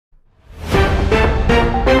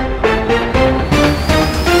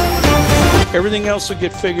Everything else will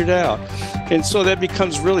get figured out. And so that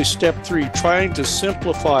becomes really step 3, trying to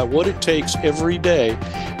simplify what it takes every day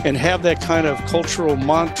and have that kind of cultural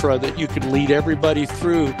mantra that you can lead everybody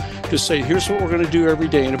through to say, here's what we're going to do every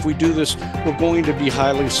day. And if we do this, we're going to be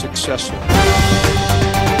highly successful.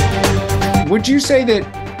 Would you say that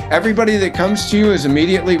everybody that comes to you is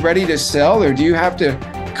immediately ready to sell, or do you have to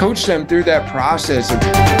coach them through that process?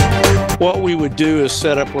 What we would do is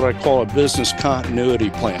set up what I call a business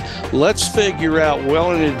continuity plan. Let's figure out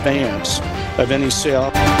well in advance of any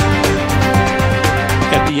sale.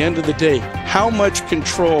 At the end of the day, how much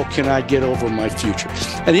control can I get over my future?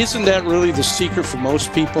 And isn't that really the secret for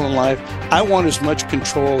most people in life? I want as much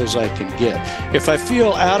control as I can get. If I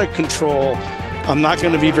feel out of control, I'm not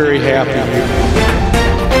going to be very happy.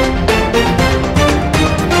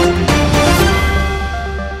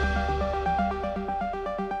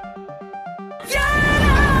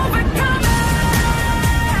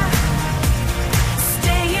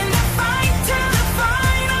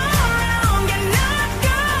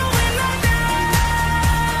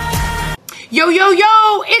 Yo, yo,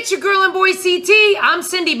 yo, it's your girl and boy CT. I'm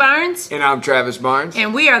Cindy Barnes. And I'm Travis Barnes.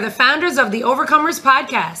 And we are the founders of the Overcomers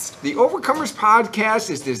Podcast. The Overcomers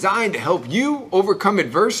Podcast is designed to help you overcome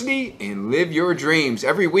adversity and live your dreams.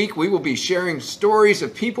 Every week, we will be sharing stories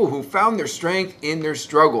of people who found their strength in their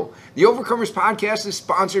struggle. The Overcomers Podcast is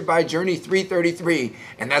sponsored by Journey 333,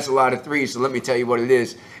 and that's a lot of threes, so let me tell you what it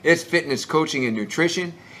is. It's fitness, coaching, and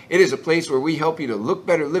nutrition. It is a place where we help you to look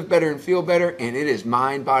better, live better, and feel better, and it is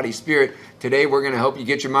mind, body, spirit. Today, we're going to help you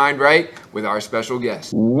get your mind right with our special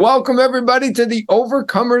guest. Welcome, everybody, to the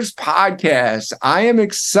Overcomers Podcast. I am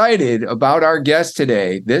excited about our guest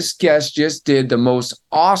today. This guest just did the most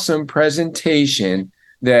awesome presentation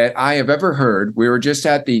that I have ever heard. We were just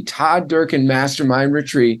at the Todd Durkin Mastermind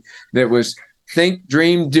Retreat that was Think,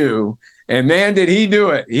 Dream, Do. And man, did he do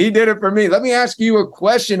it. He did it for me. Let me ask you a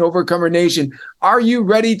question, Overcomer Nation. Are you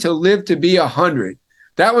ready to live to be 100?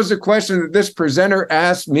 That was the question that this presenter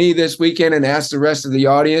asked me this weekend and asked the rest of the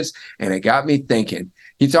audience, and it got me thinking.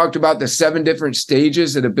 He talked about the 7 different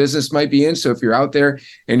stages that a business might be in. So if you're out there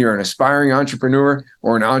and you're an aspiring entrepreneur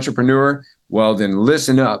or an entrepreneur, well, then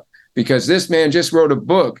listen up, because this man just wrote a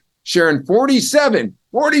book sharing 47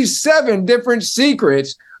 different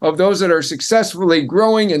secrets of those that are successfully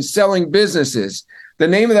growing and selling businesses. The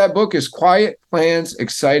name of that book is Quiet Plans,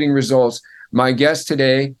 Exciting Results. My guest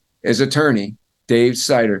today is attorney Dave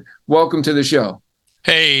Seitter. Welcome to the show.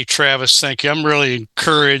 Hey, Travis, thank you. I'm really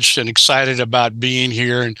encouraged and excited about being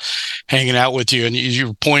here and hanging out with you. And you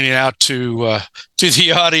were pointing out to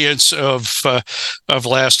the audience of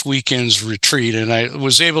last weekend's retreat, and I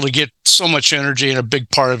was able to get so much energy, and a big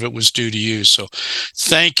part of it was due to you. So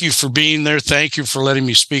thank you for being there. Thank you for letting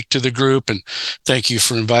me speak to the group, and thank you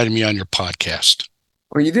for inviting me on your podcast.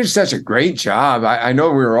 Well, you did such a great job. I know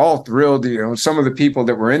we were all thrilled. You know, some of the people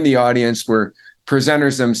that were in the audience were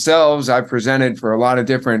presenters themselves. I've presented for a lot of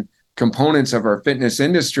different components of our fitness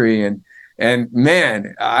industry. And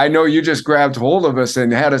man, I know you just grabbed hold of us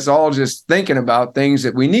and had us all just thinking about things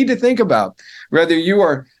that we need to think about. Whether you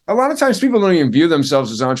are, a lot of times people don't even view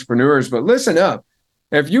themselves as entrepreneurs, but listen up.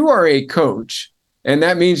 If you are a coach, and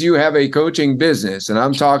that means you have a coaching business, and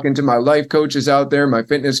I'm talking to my life coaches out there, my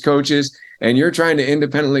fitness coaches, and you're trying to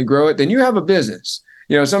independently grow it, then you have a business.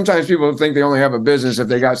 You know, sometimes people think they only have a business if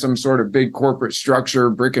they got some sort of big corporate structure,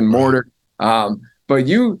 brick and mortar. But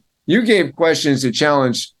you gave questions to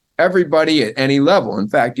challenge everybody at any level. In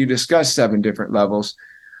fact, you discussed 7 different levels.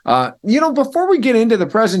 Before we get into the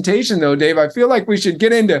presentation, though, Dave, I feel like we should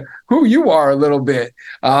get into who you are a little bit.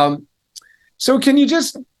 So can you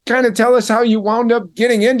just kind of tell us how you wound up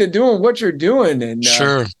getting into doing what you're doing? And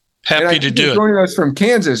sure. Happy to do it. Joining us from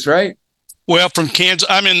Kansas, right? Well, from Kansas,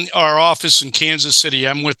 I'm in our office in Kansas City.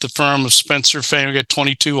 I'm with the firm of Spencer Fane. We got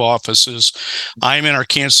 22 offices. I'm in our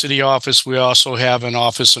Kansas City office. We also have an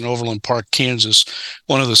office in Overland Park, Kansas,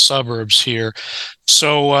 one of the suburbs here.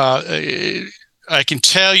 So I can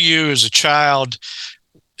tell you as a child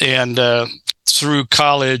and through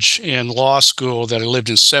college and law school that I lived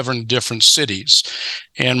in 7 different cities.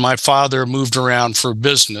 And my father moved around for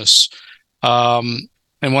business. And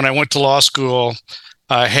when I went to law school,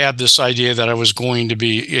 I had this idea that I was going to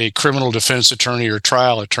be a criminal defense attorney or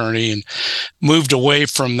trial attorney, and moved away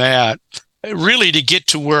from that really to get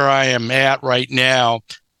to where I am at right now.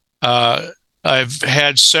 I've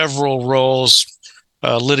had several roles,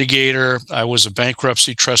 litigator. I was a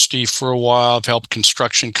bankruptcy trustee for a while. I've helped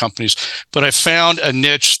construction companies, but I found a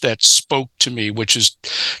niche that spoke to me, which is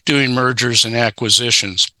doing mergers and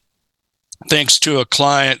acquisitions. thanks to a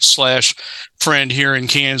client slash friend here in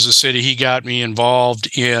Kansas City, he got me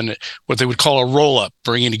involved in what they would call a roll-up,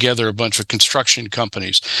 bringing together a bunch of construction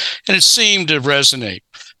companies. And it seemed to resonate.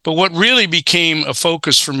 But what really became a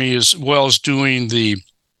focus for me, as well as doing the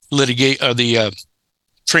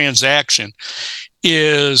transaction,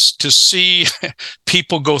 is to see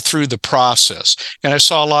people go through the process. And I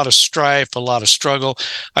saw a lot of strife, a lot of struggle.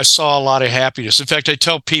 I saw a lot of happiness. In fact, I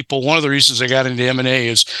tell people one of the reasons I got into M&A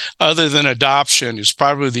is, other than adoption, is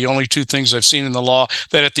probably the only two things I've seen in the law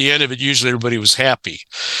that at the end of it, usually everybody was happy.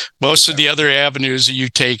 Most of the other avenues that you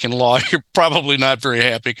take in law, you're probably not very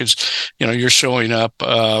happy because, you're showing up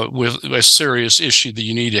with a serious issue that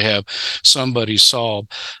you need to have somebody solve.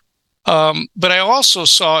 But I also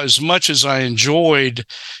saw, as much as I enjoyed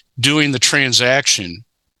doing the transaction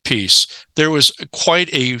piece, there was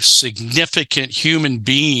quite a significant human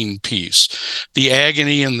being piece, the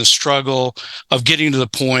agony and the struggle of getting to the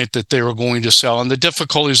point that they were going to sell, and the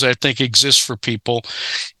difficulties I think exist for people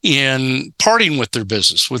in parting with their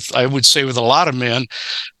business. I would say with a lot of men,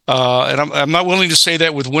 and I'm not willing to say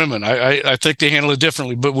that with women. I think they handle it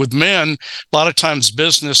differently. But with men, a lot of times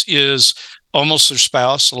business is almost their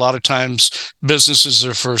spouse. A lot of times business is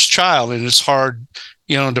their first child, and it's hard,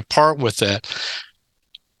 to part with that.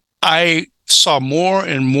 I saw more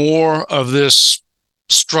and more of this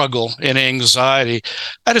struggle and anxiety.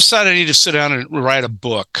 I decided I need to sit down and write a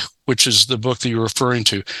book, which is the book that you're referring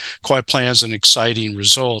to, Quiet Plans and Exciting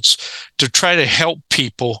Results, to try to help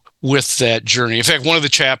people with that journey. In fact, one of the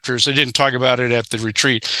chapters, I didn't talk about it at the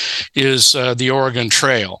retreat, is the Oregon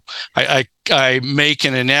Trail. I make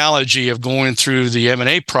an analogy of going through the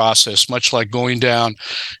M&A process, much like going down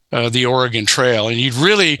the Oregon Trail. And you'd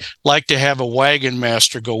really like to have a wagon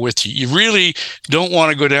master go with you. You really don't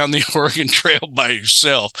want to go down the Oregon Trail by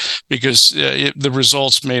yourself because the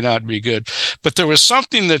results may not be good. But there was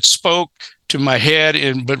something that spoke to my head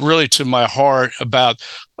but really to my heart about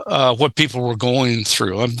what people were going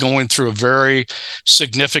through. I'm going through a very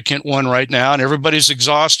significant one right now, and everybody's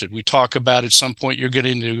exhausted. We talk about at some point you're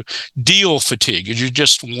getting to deal fatigue, and you're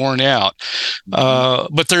just worn out.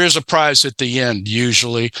 But there is a prize at the end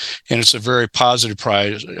usually, and it's a very positive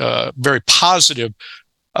prize,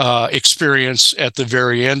 experience at the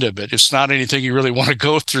very end of it. It's not anything you really want to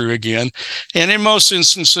go through again. And in most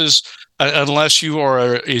instances, unless you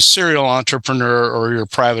are a serial entrepreneur or you're a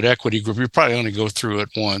private equity group, you're probably going to go through it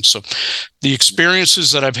once. So the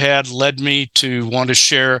experiences that I've had led me to want to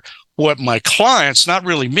share what my clients, not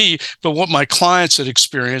really me, but what my clients had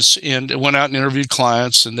experienced, and went out and interviewed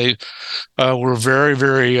clients, and they were very,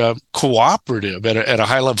 very cooperative at a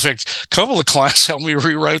high level. In fact, a couple of clients helped me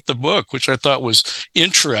rewrite the book, which I thought was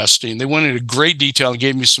interesting. They went into great detail and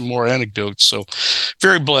gave me some more anecdotes. So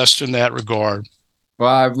very blessed in that regard. Well,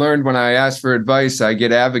 I've learned when I ask for advice, I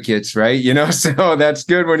get advocates, right? So that's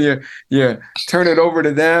good when you turn it over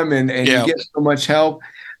to them and you get so much help.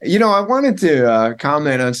 I wanted to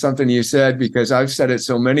comment on something you said, because I've said it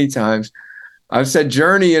so many times. I've said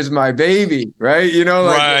journey is my baby, right?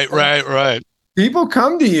 Right. People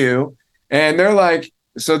come to you and they're like,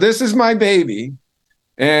 so this is my baby,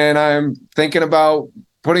 and I'm thinking about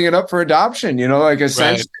putting it up for adoption,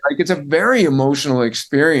 essentially, like it's a very emotional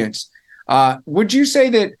experience. Would you say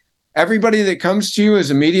that everybody that comes to you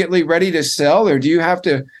is immediately ready to sell, or do you have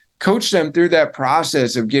to coach them through that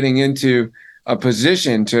process of getting into a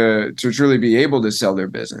position to truly be able to sell their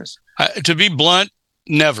business? To be blunt,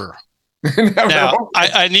 never. Now,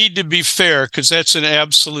 I need to be fair, because that's an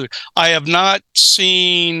absolute. I have not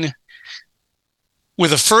seen,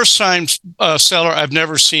 with a first-time seller, I've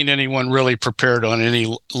never seen anyone really prepared on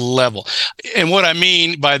any level. And what I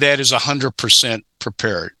mean by that is 100%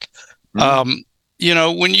 prepared.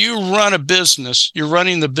 Mm-hmm. When you run a business, you're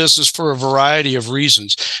running the business for a variety of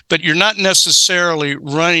reasons, but you're not necessarily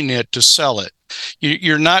running it to sell it.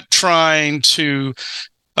 You're not trying to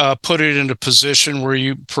put it in a position where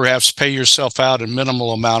you perhaps pay yourself out a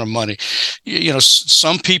minimal amount of money.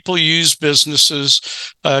 Some people use businesses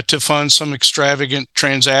to fund some extravagant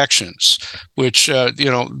transactions, which,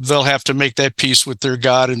 they'll have to make that peace with their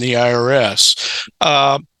God and the IRS.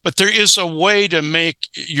 But there is a way to make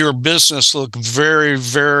your business look very,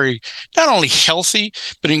 very, not only healthy,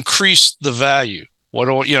 but increase the value.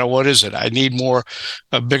 What is it? I need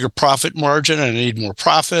a bigger profit margin. I need more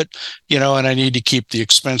profit, and I need to keep the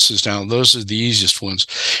expenses down. Those are the easiest ones.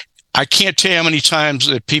 I can't tell you how many times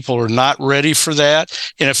that people are not ready for that.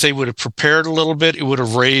 And if they would have prepared a little bit, it would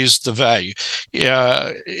have raised the value.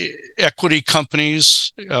 Equity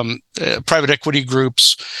companies, private equity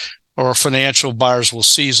groups, or financial buyers will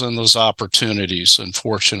seize on those opportunities,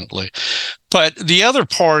 unfortunately. But the other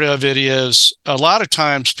part of it is a lot of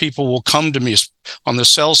times people will come to me on the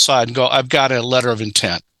sell side and go, I've got a letter of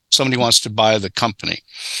intent. Somebody wants to buy the company.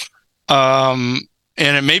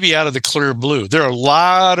 And it may be out of the clear blue. There are a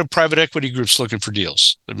lot of private equity groups looking for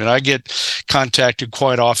deals. I mean, I get contacted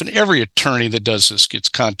quite often. Every attorney that does this gets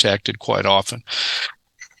contacted quite often.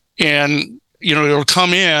 And, it'll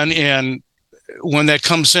come in, and when that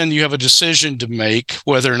comes in, you have a decision to make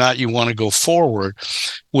whether or not you want to go forward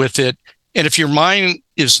with it. And if your mind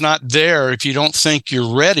is not there, if you don't think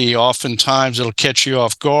you're ready, oftentimes it'll catch you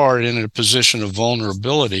off guard and in a position of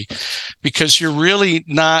vulnerability because you're really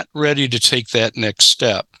not ready to take that next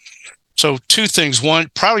step. So two things. One,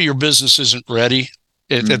 probably your business isn't ready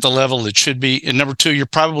at the level it should be. And number two, you're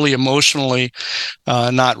probably emotionally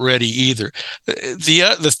not ready either.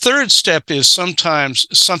 The third step is sometimes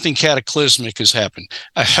something cataclysmic has happened,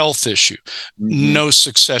 a health issue, no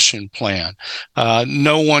succession plan,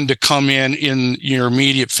 no one to come in your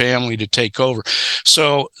immediate family to take over.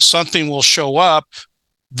 So something will show up.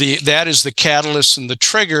 That is the catalyst and the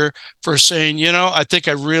trigger for saying, I think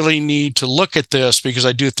I really need to look at this because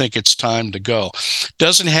I do think it's time to go.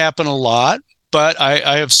 Doesn't happen a lot, but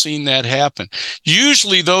I have seen that happen.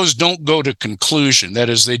 Usually those don't go to conclusion. That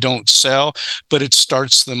is, they don't sell, but it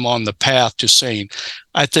starts them on the path to saying,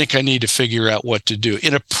 I think I need to figure out what to do.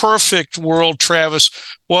 In a perfect world, Travis,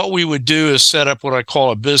 what we would do is set up what I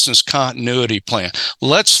call a business continuity plan.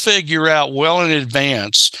 Let's figure out well in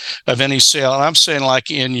advance of any sale. And I'm saying like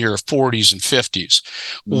in your 40s and 50s.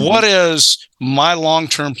 What does my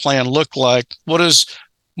long-term plan look like? What does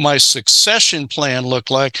my succession plan look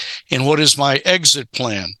like, and what does my exit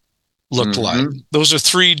plan look like? Those are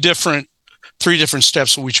three different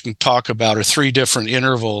steps that we can talk about, or three different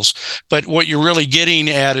intervals. But what you're really getting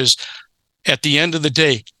at is, at the end of the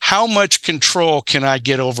day, how much control can I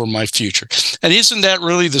get over my future? And isn't that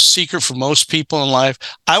really the secret for most people in life?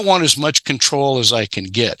 I want as much control as I can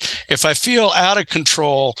get. If I feel out of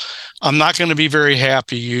control, I'm not going to be very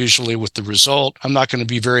happy usually with the result. I'm not going to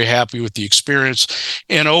be very happy with the experience.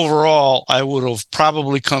 And overall, I would have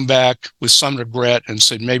probably come back with some regret and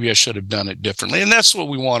said, maybe I should have done it differently. And that's what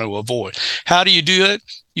we want to avoid. How do you do it?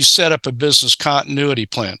 You set up a business continuity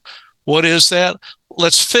plan. What is that?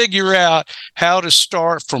 Let's figure out how to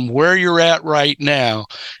start from where you're at right now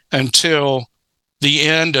until the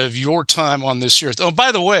end of your time on this earth. Oh,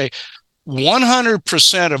 by the way,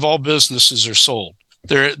 100% of all businesses are sold.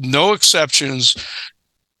 There are no exceptions,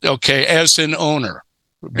 okay, as an owner,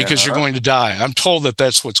 because you're going to die. I'm told that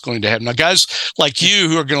that's what's going to happen. Now, guys like you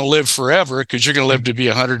who are going to live forever, because you're going to live to be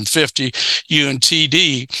 150, you and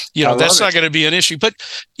TD, that's not going to be an issue. But,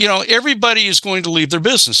 everybody is going to leave their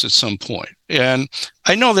business at some point. And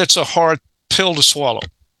I know that's a hard pill to swallow.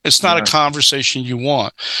 It's not a conversation you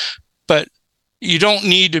want. But you don't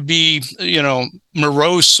need to be,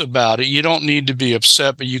 morose about it. You don't need to be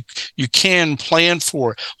upset, but you can plan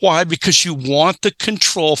for it. Why? Because you want the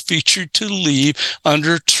control feature to leave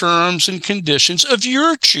under terms and conditions of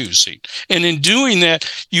your choosing. And in doing that,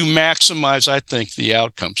 you maximize, I think, the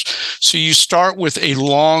outcomes. So you start with a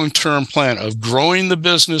long-term plan of growing the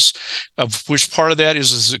business, of which part of that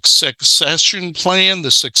is a succession plan.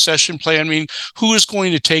 The succession plan means who is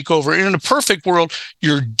going to take over. And in a perfect world,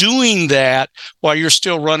 you're doing that while you're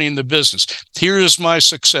still running the business. Here is my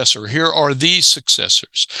successor. Here are these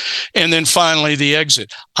successors. And then finally, the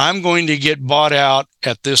exit. I'm going to get bought out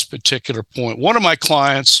at this particular point. One of my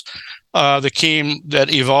clients that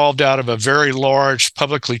evolved out of a very large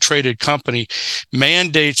publicly traded company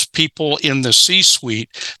mandates people in the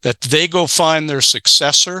C-suite that they go find their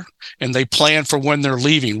successor and they plan for when they're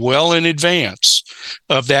leaving well in advance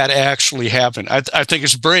of that actually happening. I think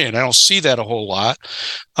it's brilliant. I don't see that a whole lot,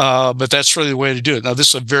 but that's really the way to do it. Now, this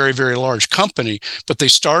is a very, very large company, but they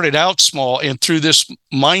started out small, and through this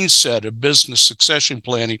mindset of business succession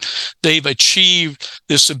planning, they've achieved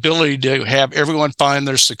this ability to have everyone find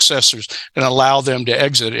their successors and allow them to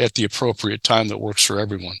exit at the appropriate time that works for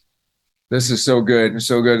everyone. This is so good.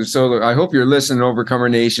 So good. So I hope you're listening, Overcomer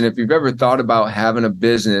Nation. If you've ever thought about having a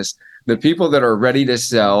business, the people that are ready to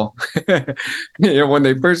sell, when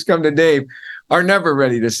they first come to Dave, are never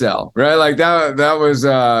ready to sell, right? Like that was,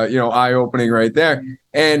 eye-opening right there.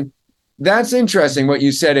 And that's interesting what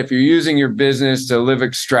you said. If you're using your business to live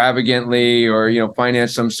extravagantly or,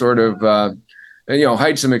 finance some sort of,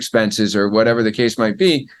 hide some expenses or whatever the case might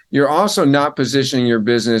be, you're also not positioning your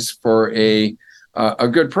business for a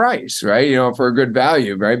good price, right? For a good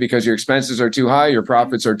value, right? Because your expenses are too high, your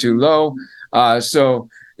profits are too low. So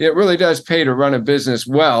it really does pay to run a business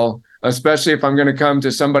well, especially if I'm going to come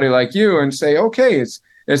to somebody like you and say, okay,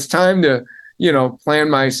 it's time to, plan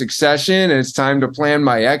my succession. It's time to plan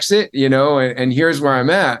my exit, and here's where I'm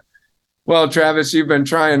at. Well, Travis, you've been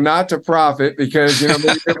trying not to profit because, maybe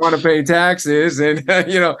you didn't want to pay taxes. And,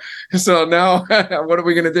 so now what are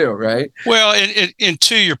we going to do? Right. Well, and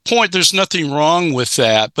to your point, there's nothing wrong with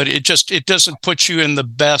that, but it doesn't put you in the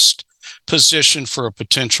best position for a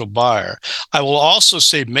potential buyer. I will also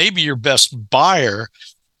say maybe your best buyer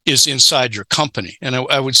is inside your company. And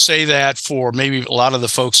I would say that for maybe a lot of the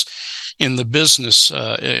folks in the business,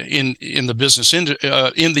 in the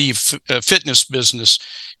fitness business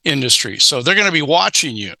industry. So they're going to be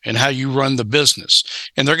watching you and how you run the business,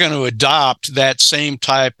 and they're going to adopt that same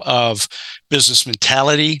type of business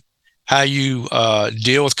mentality, how you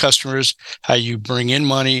deal with customers, how you bring in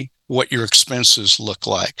money, what your expenses look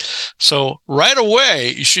like. So right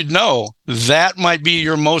away, you should know that might be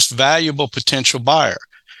your most valuable potential buyer.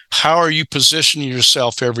 How are you positioning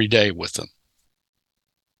yourself every day with them?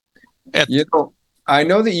 I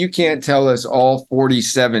know that you can't tell us all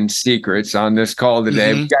 47 secrets on this call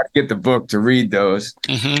today. We've got to get the book to read those.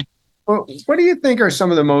 Well, what do you think are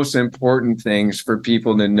some of the most important things for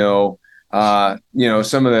people to know?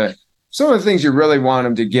 Some of the things you really want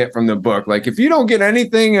them to get from the book. Like if you don't get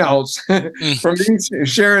anything else from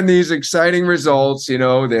sharing these exciting results,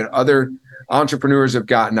 that other entrepreneurs have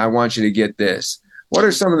gotten, I want you to get this. What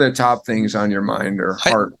are some of the top things on your mind or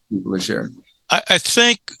heart people to share? I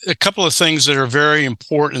think a couple of things that are very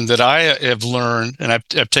important that I have learned, and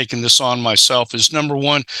I've taken this on myself, is number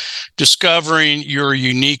one, discovering your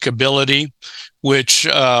unique ability, which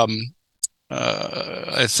I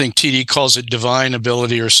think TD calls it divine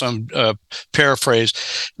ability or some paraphrase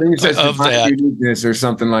of that. Uniqueness or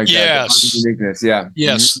something like that. Yes. Uniqueness, yeah.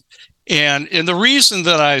 Yes. And the reason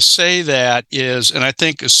that I say that is, and I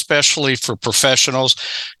think especially for professionals,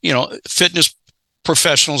 fitness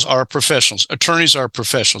professionals are professionals, attorneys are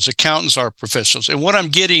professionals, accountants are professionals. And what I'm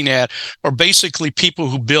getting at are basically people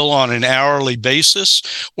who bill on an hourly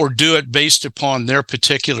basis or do it based upon their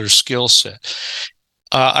particular skill set.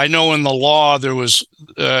 I know in the law,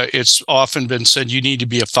 it's often been said you need to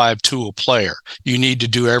be a 5-tool player. You need to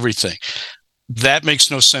do everything. That makes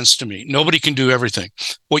no sense to me. Nobody can do everything.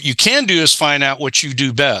 What you can do is find out what you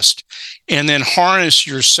do best and then harness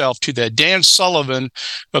yourself to that. Dan Sullivan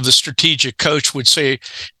of the Strategic Coach would say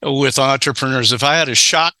with entrepreneurs, if I had a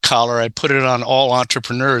shock collar, I'd put it on all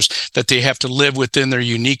entrepreneurs that they have to live within their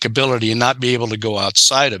unique ability and not be able to go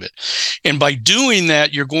outside of it. And by doing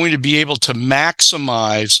that, you're going to be able to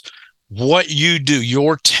maximize what you do,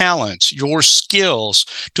 your talents, your skills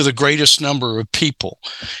to the greatest number of people.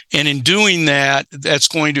 And in doing that, that's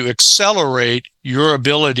going to accelerate your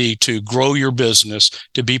ability to grow your business,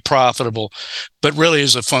 to be profitable, but really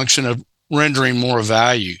is a function of rendering more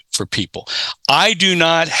value for people. I do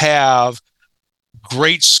not have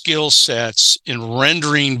great skill sets in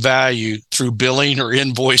rendering value through billing or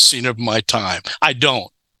invoicing of my time. I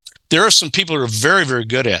don't. There are some people who are very, very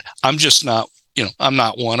good at it. I'm just not. I'm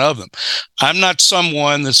not one of them. I'm not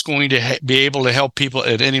someone that's going to be able to help people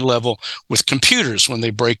at any level with computers when they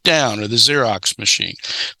break down or the Xerox machine.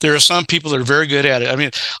 There are some people that are very good at it. I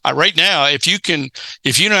mean, right now, if you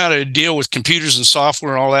know how to deal with computers and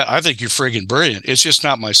software and all that, I think you're friggin' brilliant. It's just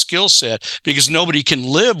not my skill set because nobody can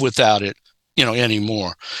live without it,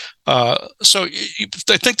 anymore. So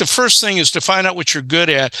I think the first thing is to find out what you're good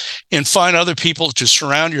at and find other people to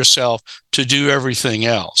surround yourself to do everything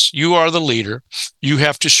else. You are the leader. You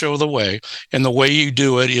have to show the way. And the way you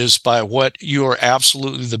do it is by what you are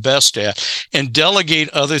absolutely the best at, and delegate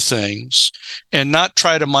other things and not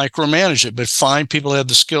try to micromanage it, but find people that have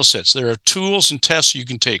the skill sets. There are tools and tests you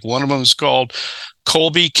can take. One of them is called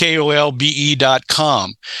Kolbe,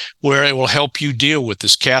 KOLBE.com, where it will help you deal with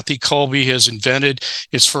this. Kathy Kolbe has invented.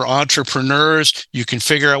 It's for entrepreneurs. You can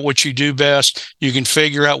figure out what you do best. You can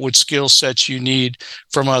figure out what skill sets you need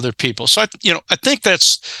from other people. So, I think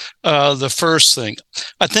that's the first thing.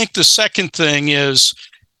 I think the second thing is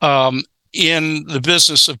in the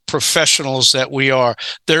business of professionals that we are,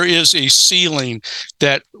 there is a ceiling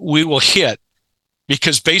that we will hit,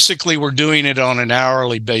 because basically we're doing it on an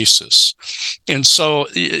hourly basis. And so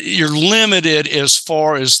you're limited as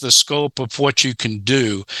far as the scope of what you can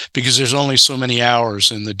do because there's only so many hours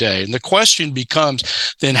in the day. And the question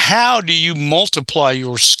becomes, then how do you multiply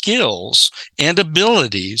your skills and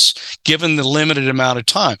abilities given the limited amount of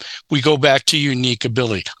time? We go back to unique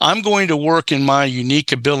ability. I'm going to work in my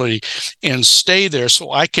unique ability and stay there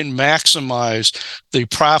so I can maximize the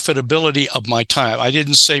profitability of my time. I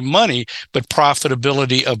didn't say money, but profitability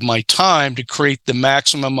of my time to create the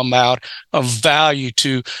maximum amount of value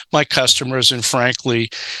to my customers and, frankly,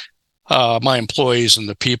 my employees and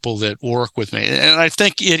the people that work with me. And I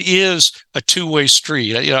think it is a two-way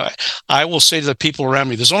street. I will say to the people around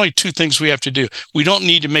me, there's only two things we have to do. We don't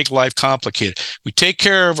need to make life complicated. We take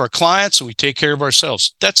care of our clients and we take care of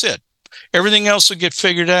ourselves. That's it. Everything else will get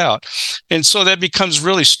figured out. And so that becomes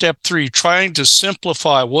really step 3, trying to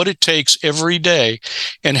simplify what it takes every day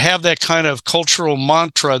and have that kind of cultural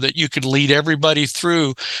mantra that you can lead everybody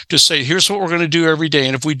through to say, here's what we're going to do every day.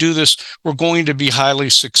 And if we do this, we're going to be highly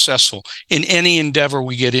successful in any endeavor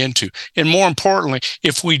we get into. And more importantly,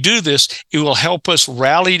 if we do this, it will help us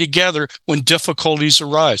rally together when difficulties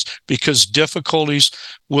arise, because difficulties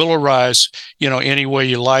will arise, any way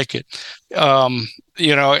you like it. Some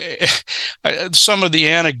of the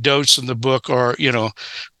anecdotes in the book are,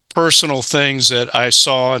 personal things that I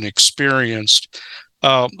saw and experienced.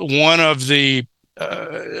 One of the,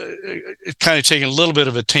 kind of taking a little bit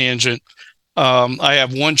of a tangent, I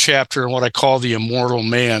have one chapter in what I call the immortal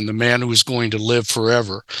man, the man who is going to live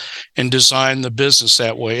forever, and design the business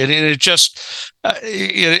that way. And it just,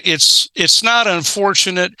 it's not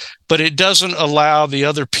unfortunate, but it doesn't allow the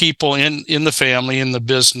other people in the family, in the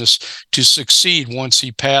business, to succeed once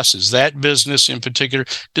he passes. That business in particular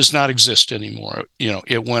does not exist anymore.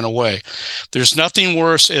 It went away. There's nothing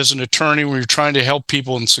worse as an attorney when you're trying to help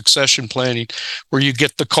people in succession planning, where you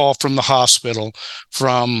get the call from the hospital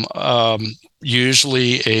from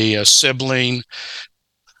usually a sibling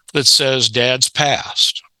that says dad's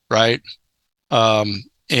passed, right?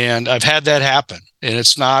 And I've had that happen, and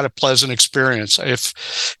it's not a pleasant experience.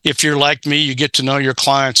 If you're like me, you get to know your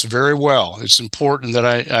clients very well. It's important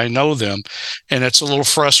that I know them, and it's a little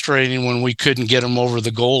frustrating when we couldn't get them over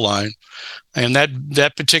the goal line. And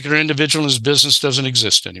that particular individual in his business doesn't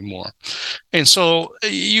exist anymore. And so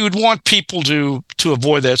you would want people to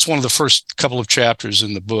avoid that. It's one of the first couple of chapters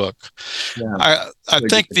in the book. Yeah, I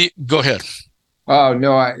think go ahead. Oh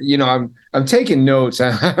no, I'm taking notes.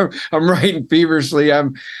 I'm writing feverishly.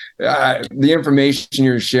 The information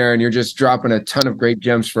you're sharing, you're just dropping a ton of great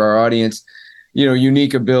gems for our audience.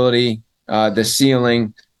 Unique ability, the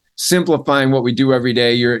ceiling, simplifying what we do every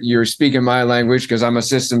day. You're speaking my language, because I'm a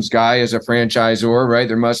systems guy as a franchisor, right?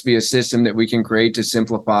 There must be a system that we can create to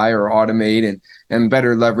simplify or automate and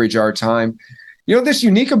better leverage our time. This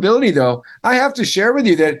unique ability, though, I have to share with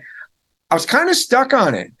you that I was kind of stuck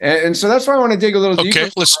on it. And so that's why I want to dig a little deeper. Okay,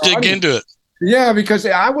 let's dig into it. Yeah, because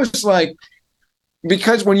I was like,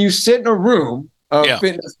 because when you sit in a room of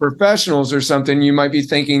fitness professionals or something, you might be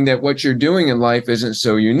thinking that what you're doing in life isn't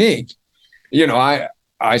so unique. I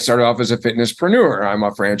started off as a fitnesspreneur. I'm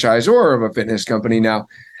a franchisor of a fitness company now.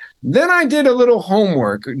 Then I did a little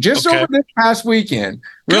homework just over this past weekend,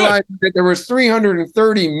 realized that there was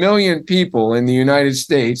 330 million people in the United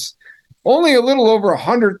States. Only a little over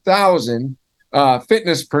 100,000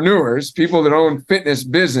 fitnesspreneurs, people that own fitness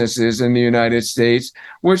businesses in the United States,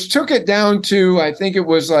 which took it down to, I think it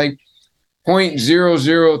was like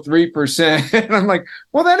 0.003%. And I'm like,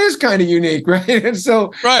 well, that is kind of unique, right? And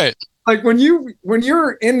so, like when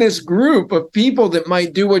you're in this group of people that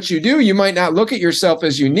might do what you do, you might not look at yourself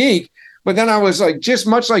as unique. But then I was like, just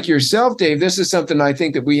much like yourself, Dave, this is something I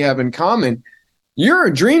think that we have in common. You're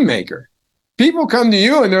a dream maker. People come to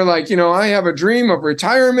you and they're like, I have a dream of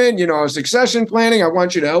retirement, succession planning. I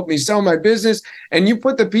want you to help me sell my business. And you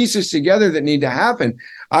put the pieces together that need to happen.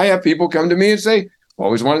 I have people come to me and say,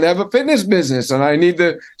 always wanted to have a fitness business and I need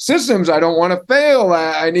the systems. I don't want to fail.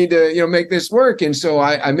 I need to, make this work. And so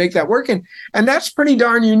I make that work. And that's pretty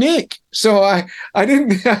darn unique. So I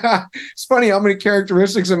didn't, it's funny how many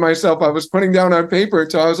characteristics of myself I was putting down on paper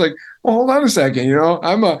until I was like, well, hold on a second.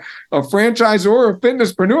 I'm a franchisor of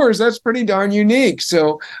fitnesspreneurs. That's pretty darn unique.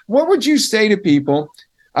 So what would you say to people?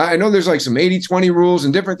 I know there's like some 80-20 rules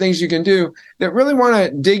and different things you can do that really want to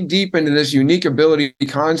dig deep into this unique ability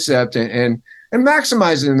concept and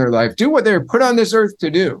maximize it in their life. Do what they're put on this earth to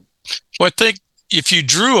do. Well, I think if you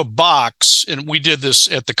drew a box, and we did this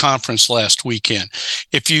at the conference last weekend,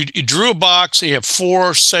 if you drew a box, you have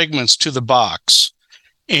 4 segments to the box,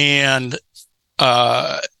 and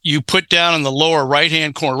you put down in the lower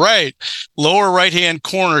right-hand corner,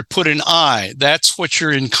 put an I. That's what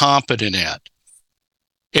you're incompetent at.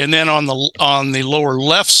 And then on the lower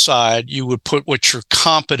left side, you would put what you're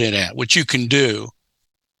competent at, what you can do.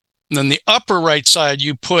 And then the upper right side,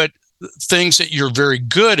 you put things that you're very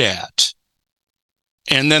good at.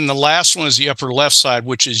 And then the last one is the upper left side,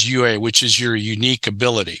 which is UA, which is your unique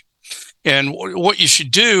ability. And what you should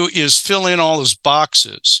do is fill in all those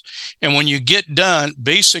boxes. And when you get done,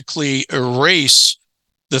 basically erase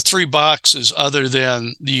the 3 boxes other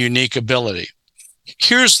than the unique ability.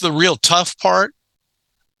 Here's the real tough part.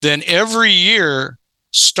 Then every year,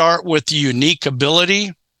 start with the unique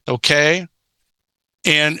ability okay?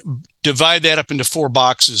 And divide that up into 4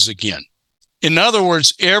 boxes again. In other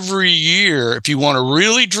words, every year, if you want to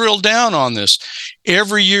really drill down on this,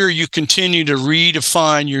 every year you continue to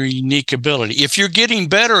redefine your unique ability. If you're getting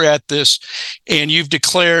better at this and you've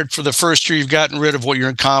declared for the first year you've gotten rid of what you're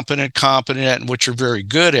incompetent, competent at, and what you're very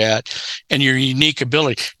good at, and your unique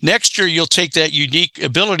ability, next year you'll take that unique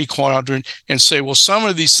ability quadrant and say, well, some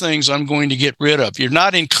of these things I'm going to get rid of. You're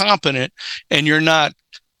not incompetent and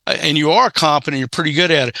you are competent, you're pretty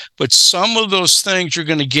good at it, but some of those things you're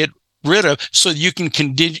going to get rid of so you can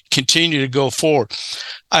continue to go forward.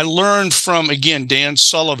 I learned from, again, Dan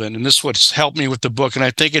Sullivan, and this is what's helped me with the book, and I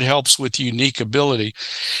think it helps with unique ability.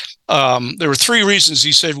 There were 3 reasons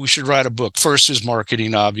he said we should write a book. First is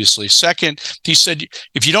marketing, obviously. Second, he said,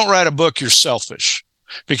 if you don't write a book, you're selfish.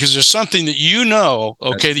 Because there's something that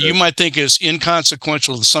that you might think is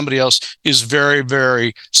inconsequential to somebody else is very,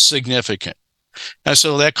 very significant. And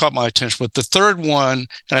so that caught my attention. But the third one,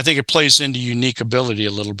 and I think it plays into unique ability a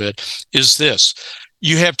little bit, is this.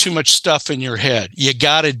 You have too much stuff in your head. You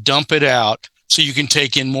got to dump it out so you can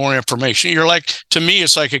take in more information. To me,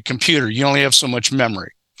 it's like a computer. You only have so much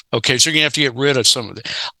memory. Okay, so you're going to have to get rid of some of it.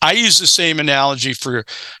 I use the same analogy for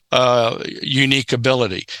unique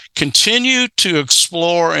ability. Continue to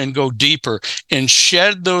explore and go deeper and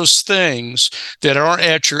shed those things that aren't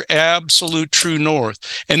at your absolute true north.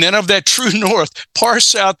 And then of that true north,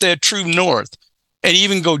 parse out that true north and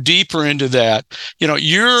even go deeper into that.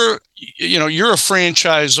 You're a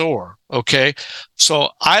franchisor. Okay. So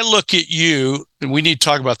I look at you, and we need to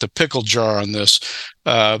talk about the pickle jar on this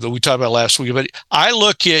that we talked about last week, but I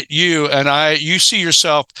look at you and you see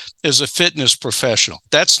yourself as a fitness professional.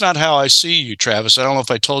 That's not how I see you, Travis. I don't know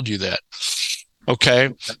if I told you that.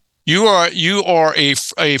 Okay. You are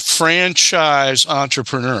a franchise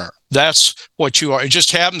entrepreneur. That's what you are. It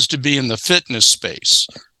just happens to be in the fitness space.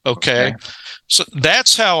 Okay. So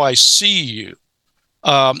that's how I see you.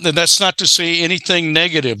 And that's not to say anything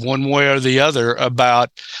negative one way or the other about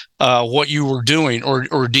what you were doing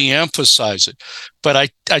or de-emphasize it.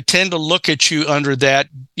 But I tend to look at you under that,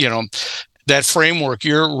 that framework.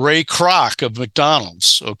 You're Ray Kroc of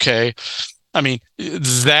McDonald's, okay? I mean,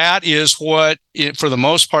 that is what, for the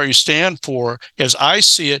most part, you stand for, as I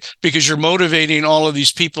see it, because you're motivating all of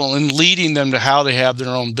these people and leading them to how they have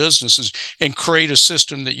their own businesses and create a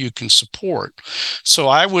system that you can support. So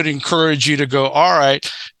I would encourage you to go, all right,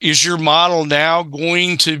 is your model now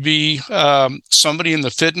going to be somebody in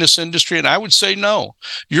the fitness industry? And I would say no.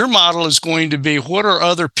 Your model is going to be, what are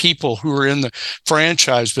other people who are in the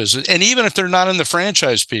franchise business? And even if they're not in the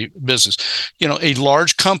franchise business, a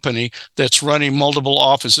large company that's running multiple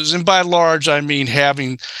offices, and by large I mean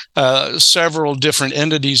having several different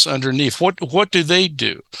entities underneath. What do they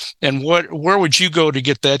do, and where would you go to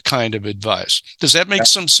get that kind of advice? Does that make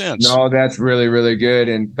some sense? No, that's really, really good.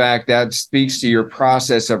 In fact, that speaks to your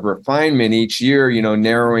process of refinement each year.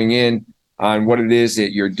 Narrowing in on what it is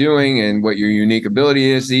that you're doing and what your unique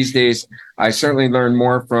ability is. These days, I certainly learn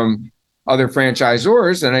more from other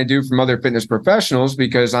franchisors than I do from other fitness professionals,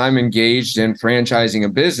 because I'm engaged in franchising a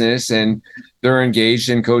business and they're engaged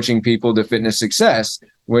in coaching people to fitness success,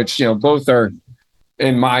 which, both are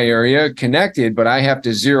in my area connected, but I have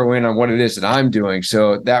to zero in on what it is that I'm doing.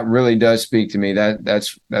 So that really does speak to me.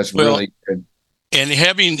 That's really good. And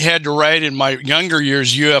having had to write in my younger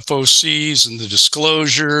years UFOCs and the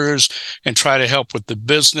disclosures and try to help with the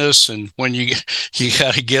business, and when you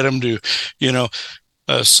got to get them to,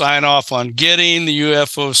 sign off on getting the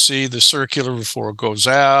UFOC, the circular, before it goes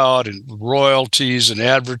out, and royalties and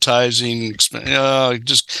advertising,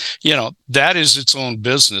 that is its own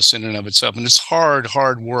business in and of itself. And it's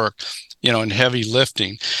hard work, and heavy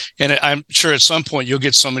lifting. And I'm sure at some point you'll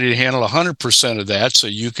get somebody to handle 100% of that, so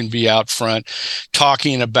you can be out front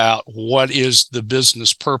talking about what is the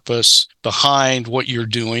business purpose behind what you're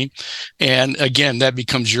doing. And again, that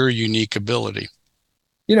becomes your unique ability.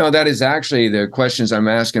 That is actually the questions I'm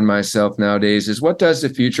asking myself nowadays is, what does the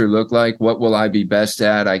future look like? What will I be best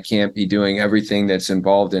at? I can't be doing everything that's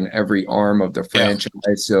involved in every arm of the franchise.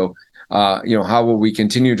 Yeah. So, how will we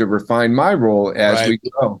continue to refine my role as we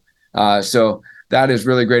grow? So that is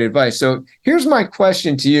really great advice. So here's my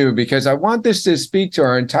question to you, because I want this to speak to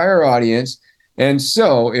our entire audience. And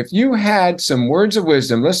so if you had some words of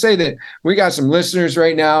wisdom, let's say that we got some listeners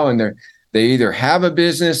right now and they either have a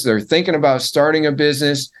business, they're thinking about starting a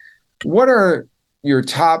business. What are your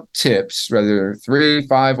top tips, whether 3,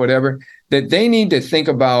 5, whatever, that they need to think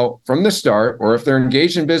about from the start, or if they're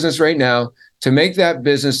engaged in business right now, to make that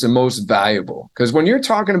business the most valuable? Because when you're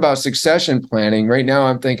talking about succession planning right now,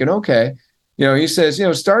 I'm thinking, okay, he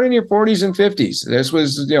says, start in your 40s and 50s. This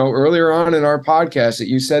was, earlier on in our podcast that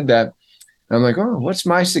you said that. I'm like, oh, what's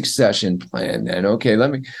my succession plan then? Okay,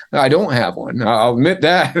 I don't have one. I'll admit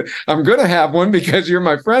that. I'm going to have one because you're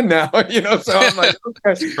my friend now, so I'm like,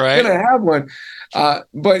 okay, Right. I'm going to have one.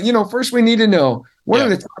 But, first we need to know what are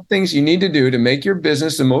the top things you need to do to make your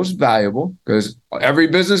business the most valuable, because every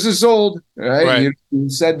business is sold, right? You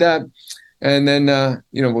said that. And then,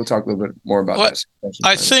 we'll talk a little bit more about that.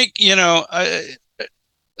 I think,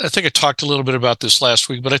 I think I talked a little bit about this last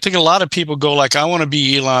week, but I think a lot of people go like, I want to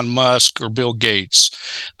be Elon Musk or Bill Gates.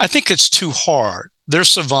 I think it's too hard. They're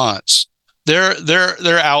savants.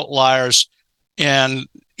 They're outliers. And,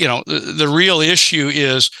 the real issue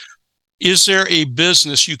is there a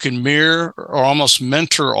business you can mirror or almost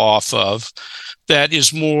mentor off of that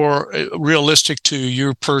is more realistic to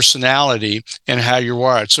your personality and how you're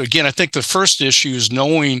wired? So again, I think the first issue is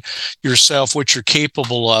knowing yourself, what you're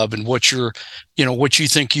capable of, and what you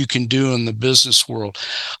think you can do in the business world.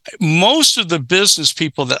 Most of the business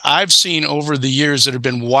people that I've seen over the years that have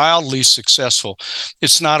been wildly successful,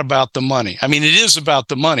 it's not about the money. I mean, it is about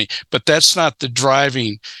the money, but that's not the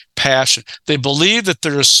driving passion. They believe that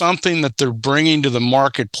there is something that they're bringing to the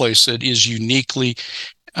marketplace that is uniquely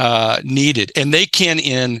needed, and they can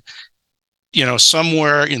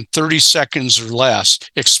somewhere in 30 seconds or less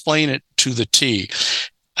explain it to the T.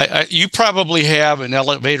 You probably have an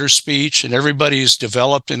elevator speech, and everybody's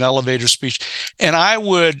developed an elevator speech. And I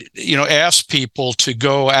would, ask people to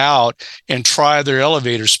go out and try their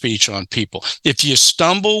elevator speech on people. If you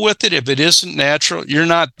stumble with it, if it isn't natural, you're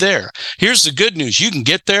not there. Here's the good news. You can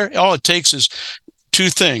get there. All it takes is two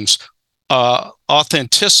things: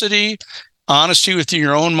 authenticity, honesty within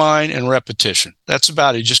your own mind, and repetition. That's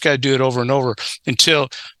about it. You just got to do it over and over until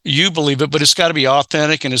you believe it, but it's got to be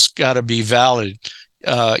authentic and it's got to be valid,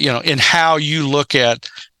 in how you look at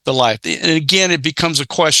the life. And again, it becomes a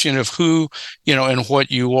question of who, and what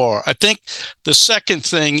you are. I think the second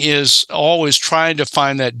thing is always trying to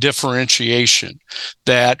find that differentiation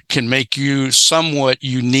that can make you somewhat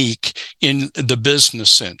unique in the business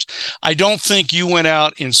sense. I don't think you went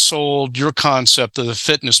out and sold your concept of the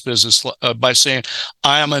fitness business by saying,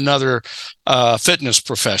 I am another fitness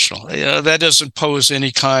professional. That doesn't pose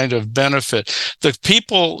any kind of benefit. The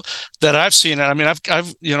people that I've seen, I mean,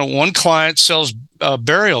 I've one client sells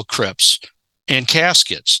burial crypts and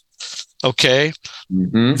caskets. Okay.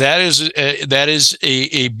 Mm-hmm. That is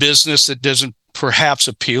a business that doesn't perhaps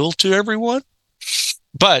appeal to everyone,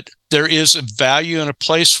 but there is a value and a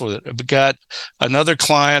place for it. I've got another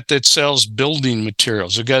client that sells building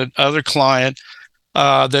materials. I've got another client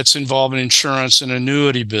that's involved in insurance and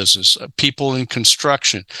annuity business, people in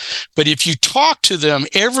construction. But if you talk to them,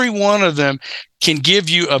 every one of them can give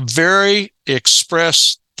you a very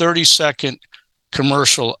express 30-second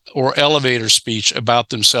commercial or elevator speech about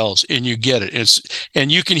themselves, and you get it.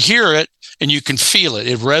 And you can hear it and you can feel it.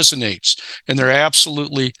 It resonates, and they're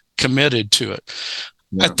absolutely committed to it.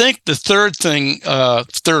 Yeah. I think the third thing,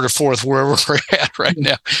 third or fourth, wherever we're at right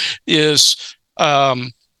now, is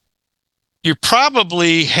you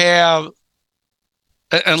probably have,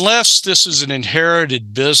 unless this is an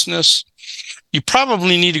inherited business, you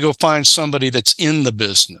probably need to go find somebody that's in the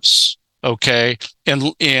business. Okay.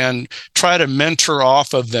 And try to mentor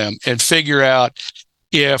off of them and figure out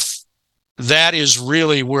if that is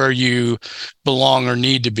really where you belong or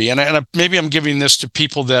need to be. And maybe I'm giving this to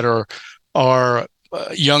people that are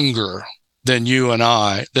younger than you and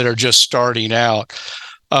I, that are just starting out.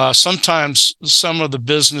 Sometimes some of the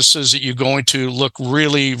businesses that you go into look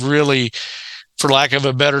really, really, for lack of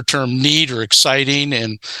a better term, neat or exciting,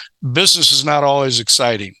 and business is not always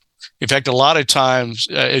exciting. In fact, a lot of times,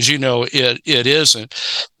 as you know, it isn't.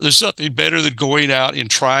 There's nothing better than going out and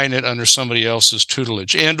trying it under somebody else's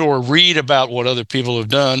tutelage, and or read about what other people have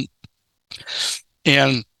done.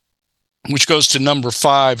 And which goes to number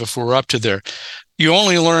 5, if we're up to there. You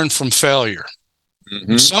only learn from failure.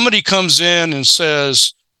 Mm-hmm. If somebody comes in and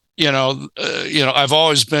says, I've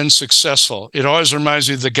always been successful, it always reminds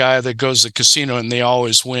me of the guy that goes to the casino and they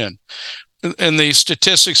always win. And the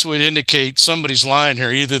statistics would indicate somebody's lying here,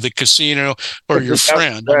 either the casino or your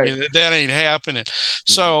friend. Right. I mean, that ain't happening.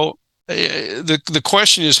 So the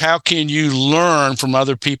question is, how can you learn from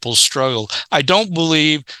other people's struggle? I don't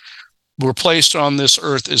believe we're placed on this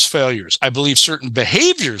earth as failures. I believe certain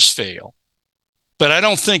behaviors fail, But I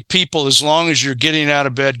don't think people, as long as you're getting out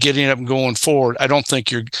of bed, getting up and going forward, I don't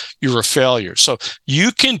think you're a failure. So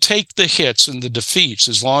you can take the hits and the defeats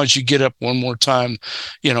as long as you get up one more time,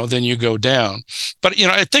 then you go down. But,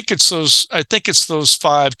 I think it's those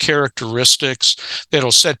 5 characteristics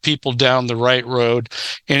that'll set people down the right road.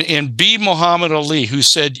 And be Muhammad Ali, who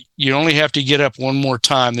said you only have to get up one more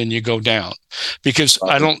time, then you go down. Because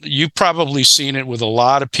you've probably seen it with a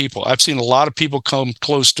lot of people. I've seen a lot of people come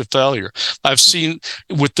close to failure. I've seen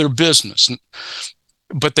with their business,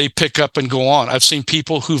 but they pick up and go on. I've seen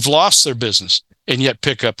people who've lost their business and yet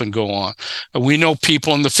pick up and go on. We know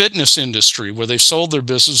people in the fitness industry where they sold their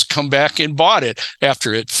business, come back and bought it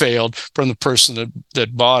after it failed from the person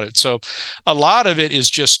that bought it. So a lot of it is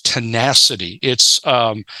just tenacity. It's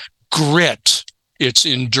grit. It's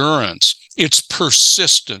endurance. It's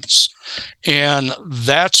persistence. And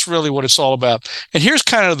that's really what it's all about. And here's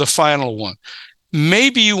kind of the final one.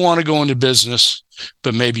 Maybe you want to go into business,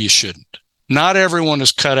 but maybe you shouldn't. Not everyone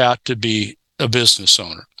is cut out to be a business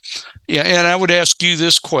owner. Yeah, and I would ask you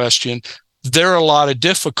this question. There are a lot of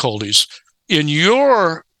difficulties. In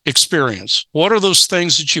your experience, what are those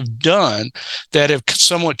things that you've done that have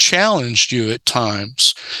somewhat challenged you at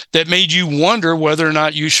times that made you wonder whether or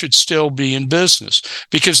not you should still be in business?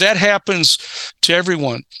 Because that happens to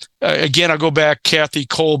everyone. Again, I'll go back, Kathy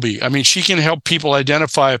Colby. I mean, she can help people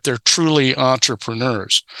identify if they're truly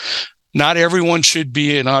entrepreneurs. Not everyone should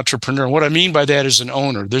be an entrepreneur. What I mean by that is an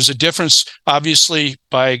owner. There's a difference, obviously,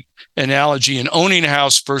 by analogy, in owning a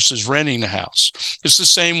house versus renting a house. It's the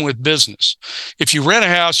same with business. If you rent a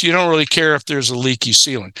house, you don't really care if there's a leaky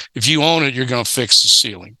ceiling. If you own it, you're going to fix the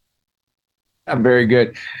ceiling. Very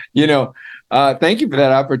good. Thank you for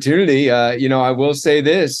that opportunity. I will say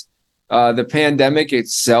this. The pandemic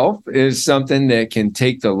itself is something that can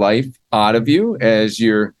take the life out of you as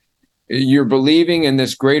you're believing in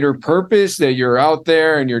this greater purpose, that you're out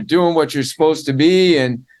there and you're doing what you're supposed to be.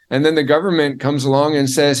 And then the government comes along and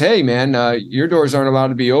says, hey, man, your doors aren't allowed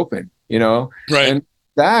to be open, Right. And in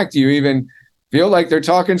fact, you even feel like they're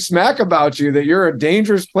talking smack about you, that you're a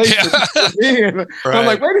dangerous place to be. And right. I'm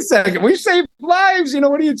like, wait a second, we save lives.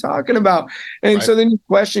 What are you talking about? And so then you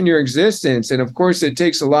question your existence. And of course, it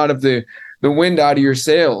takes a lot of the wind out of your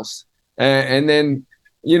sails. And then,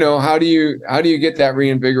 how do you get that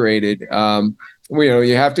reinvigorated?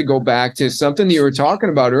 You have to go back to something you were talking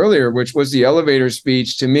about earlier, which was the elevator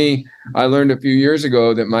speech. To me, I learned a few years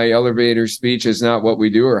ago that my elevator speech is not what we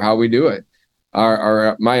do or how we do it.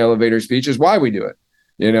 My elevator speech is why we do it.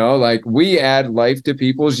 Like we add life to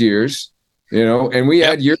people's years, and we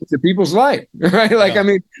add years to people's life, right? Like, I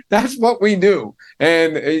mean, that's what we do.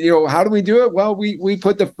 And, how do we do it? Well, we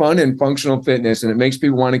put the fun in functional fitness, and it makes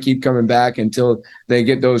people want to keep coming back until they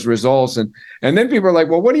get those results. And then people are like,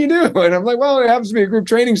 well, what do you do? And I'm like, well, it happens to be a group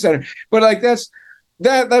training center. But like, that's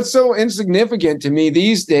so insignificant to me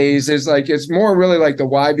these days. Is like, it's more really like the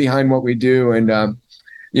why behind what we do. And, I'll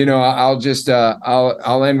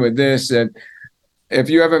end with this. And if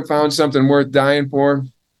you haven't found something worth dying for,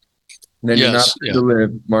 then you're not to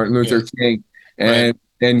live, Martin Luther King. And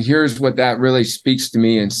here's what that really speaks to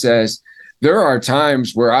me and says. There are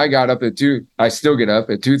times where I got up I still get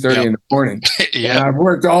up at 2:30 in the morning. And I've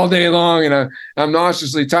worked all day long and I'm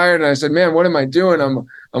nauseously tired. And I said, man, what am I doing? I'm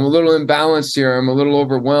a little imbalanced here. I'm a little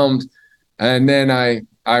overwhelmed. And then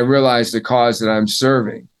I realized the cause that I'm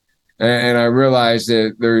serving. And I realized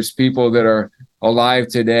that there's people that are alive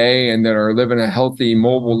today and that are living a healthy,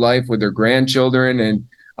 mobile life with their grandchildren and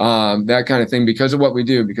that kind of thing because of what we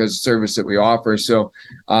do, because of the service that we offer. So,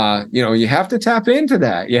 you have to tap into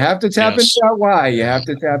that. You have to tap into that why. You have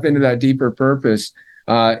to tap into that deeper purpose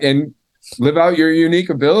and live out your unique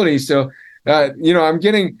ability. So,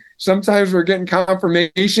 sometimes we're getting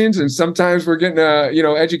confirmations and sometimes we're getting,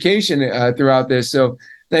 education throughout this. So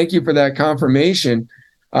thank you for that confirmation.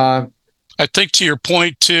 I think to your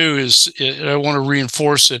point too I want to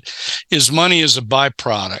reinforce it, is money is a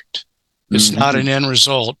byproduct. It's not an end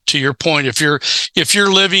result. To your point, if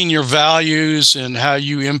you're living your values and how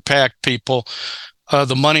you impact people,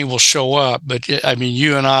 the money will show up. But I mean,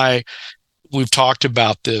 you and I, we've talked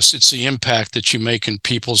about this. It's the impact that you make in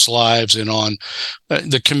people's lives and on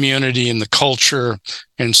the community and the culture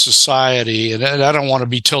and society. And I don't want to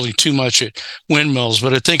be tilting too much at windmills,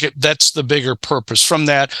 but I think that's the bigger purpose. From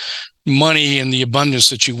that, money and the abundance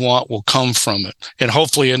that you want will come from it. And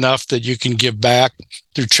hopefully enough that you can give back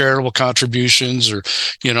through charitable contributions or,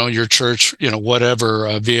 your church,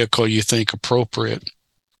 whatever vehicle you think appropriate.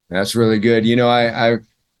 That's really good. I've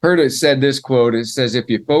heard it said this quote. It says, if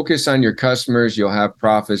you focus on your customers, you'll have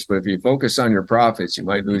profits. But if you focus on your profits, you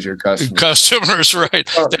might lose your customers. Customers, right.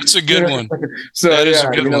 That's a good one. So that is a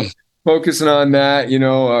good one. focusing on that,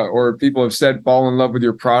 or people have said fall in love with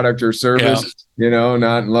your product or service,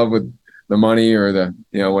 not in love with the money or the,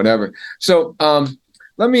 whatever. So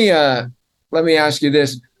let me ask you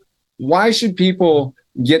this. Why should people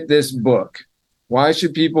get this book? Why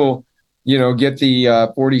should people, get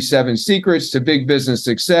the 47 Secrets to Big Business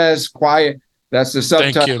Success? Quiet. That's the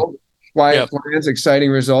subtitle. Quiet Plans, Exciting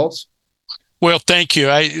Results. Well, thank you.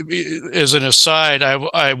 As an aside,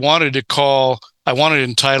 I wanted to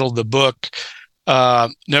entitle the book,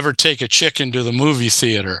 Never Take a Chicken to the Movie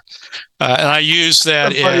Theater. And I use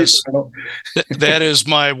that as, that is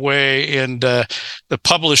my way. And the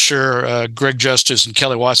publisher, Greg Justice and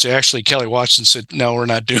Kelly Watson, actually Kelly Watson said, no, we're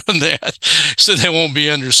not doing that. So they won't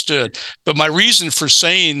be understood. But my reason for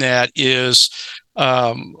saying that is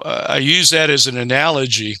I use that as an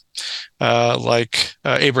analogy. Like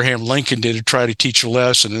Abraham Lincoln did to try to teach a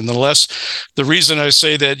lesson. And the reason I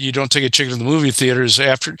say that you don't take a chicken to the movie theater is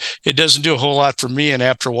after it doesn't do a whole lot for me, and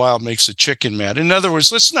after a while it makes the chicken mad. In other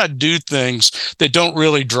words, let's not do things that don't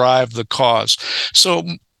really drive the cause. So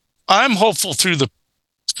I'm hopeful through the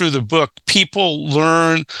book, people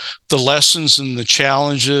learn the lessons and the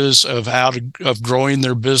challenges of of growing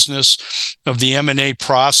their business, of the M&A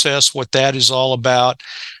process, what that is all about.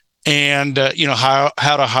 And how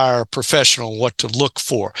to hire a professional, what to look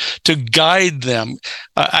for, to guide them.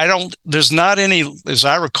 There's not any, as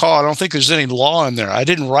I recall, I don't think there's any law in there. I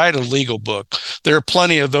didn't write a legal book. There are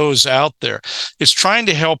plenty of those out there. It's trying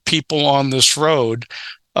to help people on this road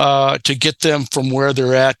to get them from where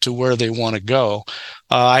they're at to where they want to go.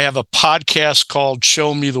 I have a podcast called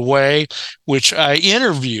Show Me the Way, which I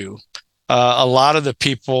interview a lot of the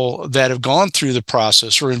people that have gone through the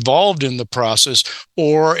process or involved in the process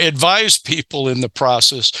or advise people in the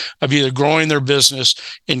process of either growing their business,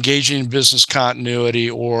 engaging in business continuity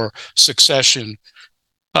or succession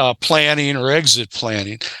planning or exit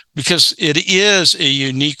planning, because it is a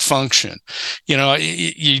unique function.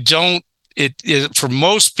 You don't, for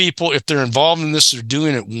most people, if they're involved in this, they're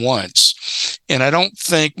doing it once. And I don't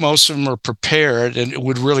think most of them are prepared and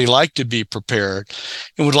would really like to be prepared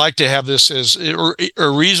and would like to have this as a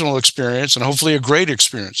reasonable experience and hopefully a great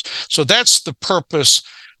experience. So that's the purpose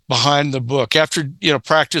behind the book. After,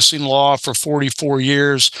 practicing law for 44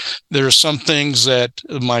 years, there are some things that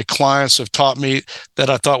my clients have taught me that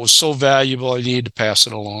I thought was so valuable, I needed to pass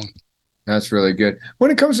it along. That's really good. When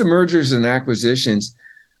it comes to mergers and acquisitions,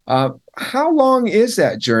 how long is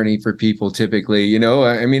that journey for people typically?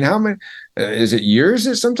 How many, is it years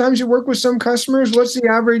that sometimes you work with some customers? What's the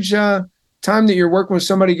average time that you're working with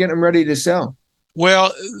somebody getting them ready to sell?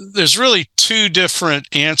 Well, there's really two different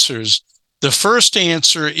answers. The first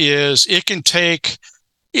answer is it can take,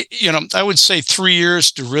 I would say 3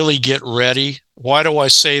 years to really get ready. Why do I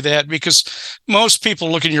say that? Because most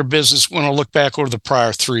people look at your business want to look back over the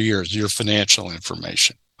prior 3 years, your financial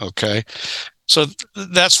information. Okay. So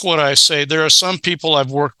that's what I say. There are some people I've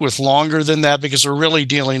worked with longer than that because they're really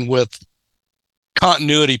dealing with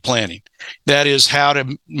continuity planning. That is how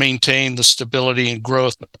to maintain the stability and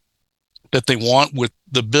growth that they want with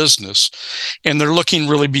the business. And they're looking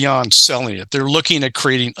really beyond selling it. They're looking at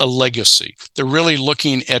creating a legacy. They're really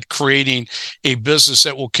looking at creating a business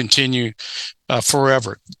that will continue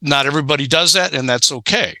forever. Not everybody does that, and that's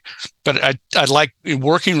okay. But I like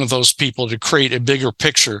working with those people to create a bigger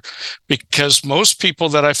picture, because most people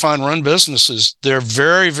that I find run businesses, they're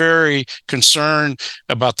very, very concerned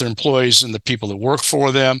about their employees and the people that work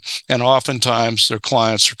for them, and oftentimes their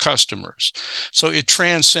clients or customers. So it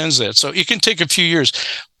transcends that. So it can take a few years.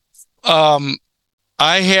 I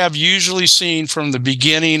have usually seen from the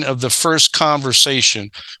beginning of the first conversation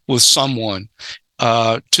with someone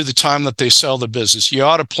to the time that they sell the business, you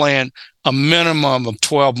ought to plan a minimum of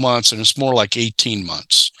 12 months, and it's more like 18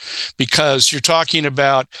 months, because you're talking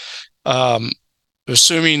about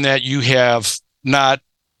assuming that you have not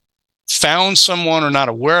found someone or not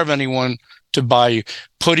aware of anyone to buy you,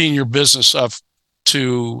 putting your business up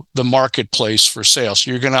to the marketplace for sale.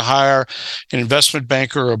 So you're going to hire an investment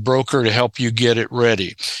banker or a broker to help you get it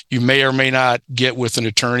ready. You may or may not get with an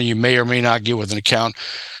attorney. You may or may not get with an accountant,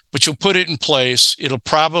 but you'll put it in place. It'll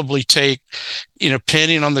probably take,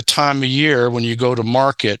 depending on the time of year when you go to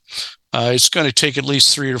market, it's going to take at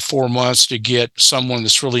least 3 or 4 months to get someone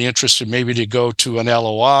that's really interested, maybe to go to an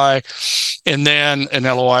LOI. And then an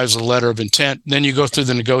LOI is a letter of intent. Then you go through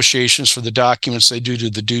the negotiations for the documents. They do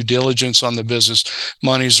the due diligence on the business.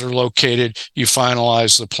 Monies are located. You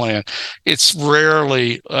finalize the plan. It's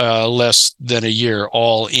rarely less than a year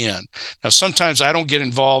all in. Now, sometimes I don't get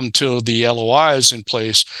involved until the LOI is in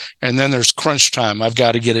place, and then there's crunch time. I've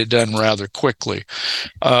got to get it done rather quickly.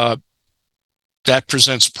 That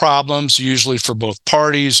presents problems usually for both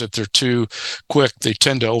parties. If they're too quick, they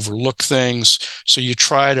tend to overlook things. So you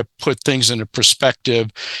try to put things into perspective,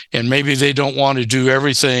 and maybe they don't want to do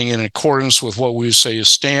everything in accordance with what we would say is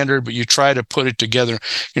standard, but you try to put it together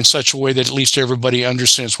in such a way that at least everybody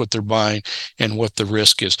understands what they're buying and what the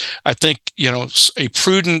risk is. I think, a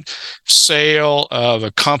prudent sale of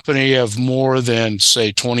a company of more than,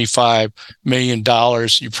 say, $25 million,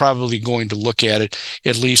 you're probably going to look at it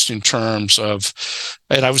at least in terms of,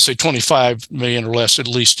 and I would say 25 million or less, at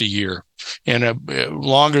least a year. And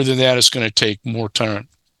longer than that, it's going to take more time.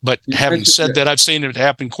 But having said that, I've seen it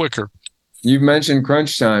happen quicker. You've mentioned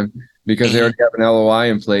crunch time because they already have an LOI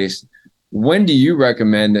in place. When do you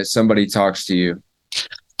recommend that somebody talks to you?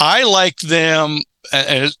 I like them.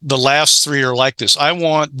 The last three are like this. I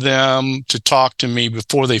want them to talk to me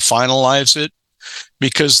before they finalize it,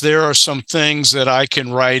 because there are some things that I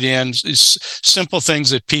can write in, simple things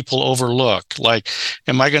that people overlook, like,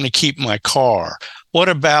 am I going to keep my car? What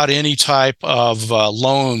about any type of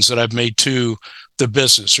loans that I've made to the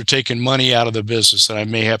business or taken money out of the business that I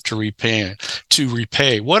may have to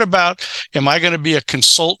repay? What about, am I going to be a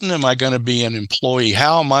consultant? Am I going to be an employee?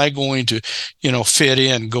 How am I going to, fit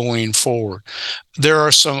in going forward? There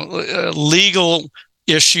are some legal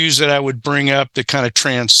issues that I would bring up that kind of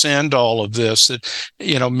transcend all of this, that,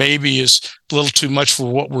 maybe is a little too much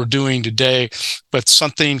for what we're doing today, but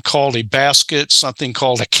something called a basket, something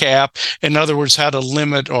called a cap. In other words, how to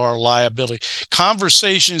limit our liability.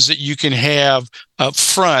 Conversations that you can have up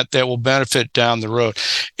front that will benefit down the road.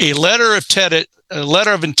 A letter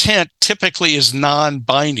of intent typically is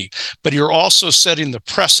non-binding, but you're also setting the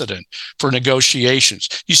precedent for negotiations.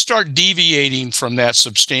 You start deviating from that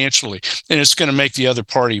substantially, and it's going to make the other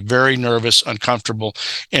party very nervous, uncomfortable,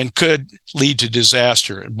 and could lead to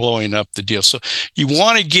disaster and blowing up the deal. So you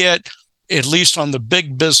want to get, at least on the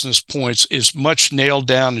big business points, as much nailed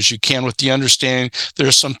down as you can, with the understanding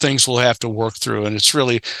there's some things we'll have to work through. And it's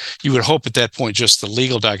really, you would hope at that point, just the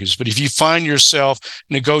legal documents. But if you find yourself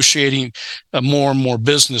negotiating more and more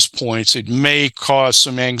business points, it may cause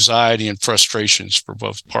some anxiety and frustrations for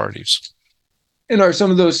both parties. And are some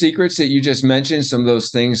of those secrets that you just mentioned, some of those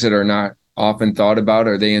things that are not often thought about,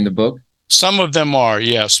 are they in the book? Some of them are,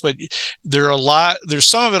 yes, but there's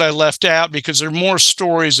some of it I left out because there are more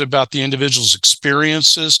stories about the individual's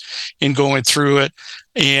experiences in going through it.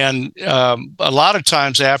 And a lot of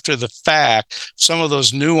times after the fact, some of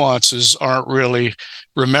those nuances aren't really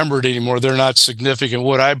remembered anymore. They're not significant.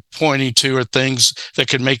 What I'm pointing to are things that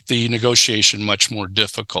can make the negotiation much more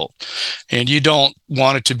difficult. And you don't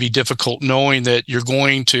want it to be difficult knowing that you're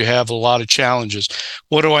going to have a lot of challenges.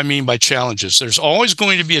 What do I mean by challenges? There's always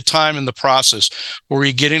going to be a time in the process where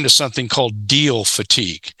you get into something called deal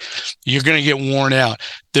fatigue. You're going to get worn out.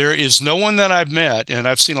 There is no one that I've met, and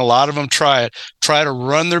I've seen a lot of them try to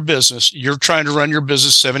run their business. You're trying to run your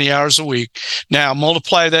business 70 hours a week. Now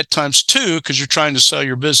multiply that times 2 because you're trying to sell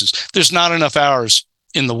your business. There's not enough hours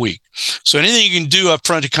in the week. So anything you can do up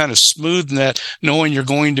front to kind of smoothen that, knowing you're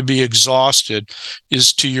going to be exhausted,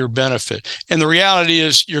 is to your benefit. And the reality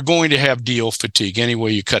is you're going to have deal fatigue any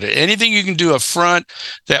way you cut it. Anything you can do up front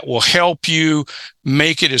that will help you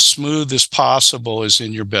make it as smooth as possible is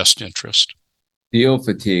in your best interest. Deal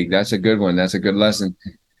fatigue. That's a good one. That's a good lesson.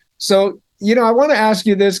 So, I want to ask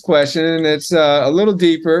you this question, and it's a little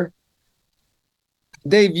deeper.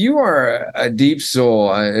 Dave, you are a deep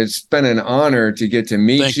soul. It's been an honor to get to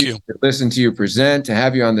meet you, to listen to you present, to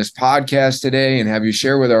have you on this podcast today and have you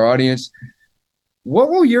share with our audience. What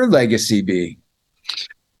will your legacy be?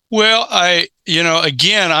 Well,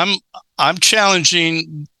 again, I'm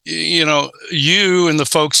challenging, you and the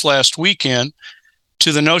folks last weekend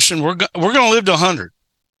to the notion we're going to live to 100.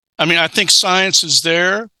 I mean, I think science is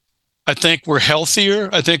there. I think we're healthier.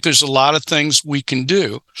 I think there's a lot of things we can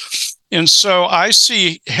do. And so I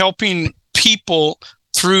see helping people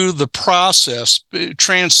through the process,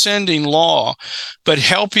 transcending law, but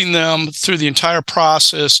helping them through the entire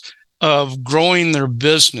process of growing their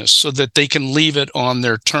business so that they can leave it on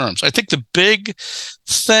their terms. I think the big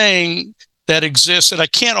thing that exists that I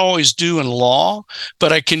can't always do in law,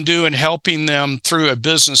 but I can do in helping them through a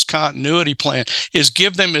business continuity plan, is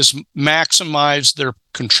give them maximize their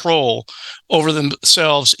control over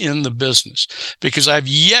themselves in the business. Because I've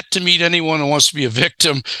yet to meet anyone who wants to be a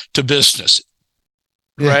victim to business.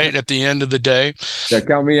 Right at the end of the day. Yeah,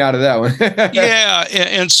 count me out of that one. Yeah.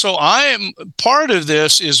 And so part of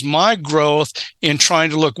this is my growth in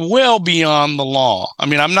trying to look well beyond the law. I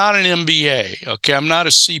mean, I'm not an MBA. Okay. I'm not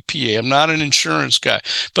a CPA. I'm not an insurance guy,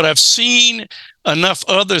 but I've seen enough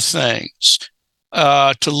other things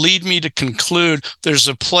to lead me to conclude there's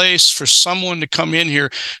a place for someone to come in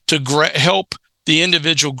here to help the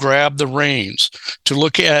individual grab the reins to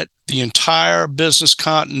look at the entire business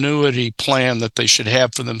continuity plan that they should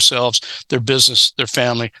have for themselves, their business, their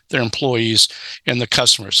family, their employees, and the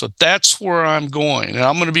customers. So that's where I'm going. And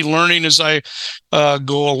I'm going to be learning as I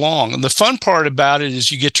go along. And the fun part about it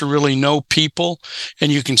is you get to really know people, and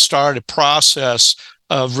you can start a process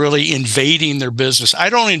of really invading their business. I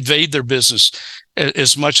don't invade their business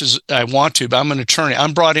as much as I want to, but I'm an attorney.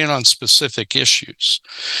 I'm brought in on specific issues.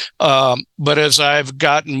 But as I've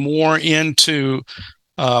gotten more into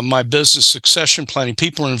my business succession planning,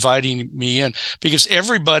 people are inviting me in because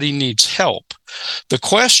everybody needs help. The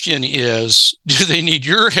question is, do they need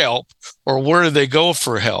your help, or where do they go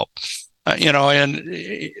for help? And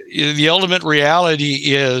the ultimate reality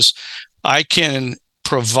is I can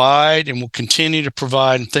provide and will continue to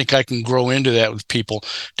provide, and think I can grow into that with people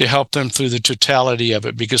to help them through the totality of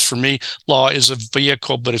it. Because for me, law is a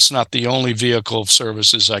vehicle, but it's not the only vehicle of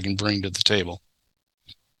services I can bring to the table.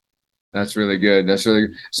 That's really good. That's really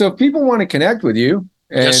good. So if people want to connect with you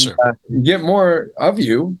and Yes, sir. Get more of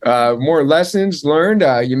you, more lessons learned,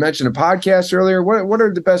 you mentioned a podcast earlier. What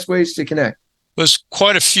are the best ways to connect? There's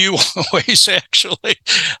quite a few ways, actually.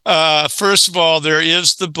 First of all, there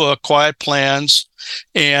is the book, Quiet Plans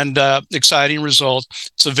and Exciting Results.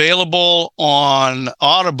 It's available on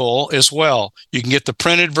Audible as well. You can get the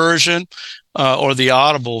printed version or the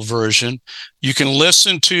Audible version. You can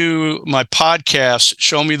listen to my podcast,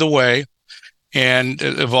 Show Me the Way, and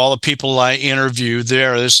of all the people I interview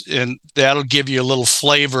there, and that'll give you a little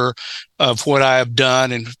flavor of what I have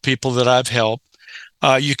done and people that I've helped.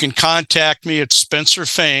 You can contact me at Spencer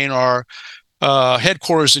Fain, our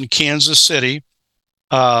headquarters in Kansas City.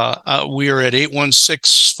 We are at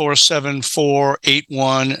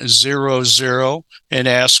 816-474-8100 and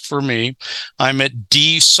ask for me. I'm at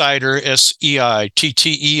Seitter,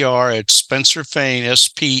 Seitter at Spencer Fain,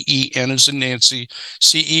 SPEN as in Nancy,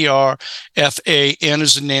 CERFAN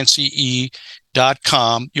as in Nancy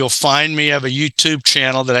 .com. You'll find me. I have a YouTube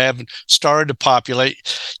channel that I haven't started to populate.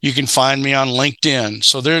 You can find me on LinkedIn.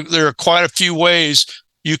 So there are quite a few ways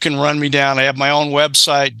you can run me down. I have my own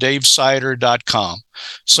website, daveseitter.com.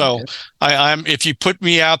 So okay. I'm if you put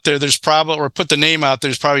me out there, put the name out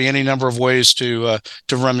there's probably any number of ways to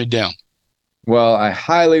run me down. Well, I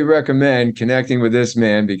highly recommend connecting with this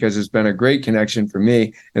man because it's been a great connection for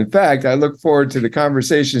me. In fact, I look forward to the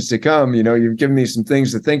conversations to come. You've given me some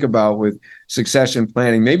things to think about with succession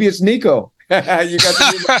planning. Maybe it's Nico. You got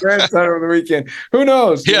to meet my grandson over the weekend. Who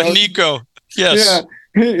knows? Yeah, Nico. Yes. Yeah.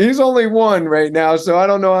 He's only one right now, so I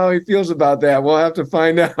don't know how he feels about that. We'll have to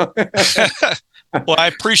find out. Well, I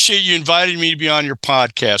appreciate you inviting me to be on your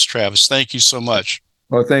podcast, Travis. Thank you so much.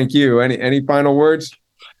 Well, thank you. Any final words?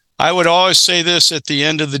 I would always say this at the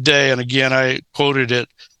end of the day, and again, I quoted it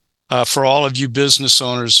for all of you business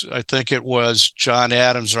owners. I think it was John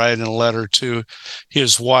Adams writing a letter to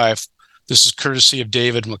his wife. This is courtesy of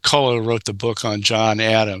David McCullough, who wrote the book on John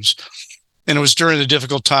Adams. And it was during the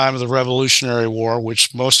difficult time of the Revolutionary War,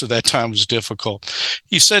 which most of that time was difficult.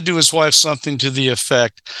 He said to his wife something to the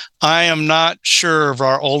effect, "I am not sure of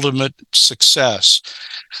our ultimate success,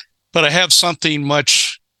 but I have something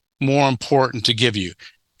much more important to give you.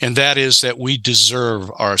 And that is that we deserve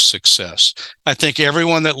our success." I think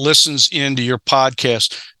everyone that listens into your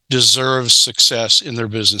podcast deserves success in their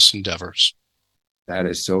business endeavors. That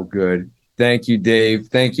is so good. Thank you, Dave.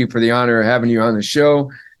 Thank you for the honor of having you on the show.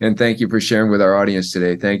 And thank you for sharing with our audience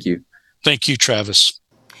today. Thank you. Thank you, Travis.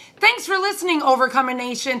 Thanks for listening, Overcomer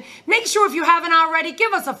Nation. Make sure if you haven't already,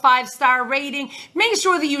 give us a 5-star rating. Make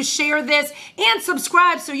sure that you share this and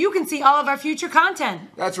subscribe so you can see all of our future content.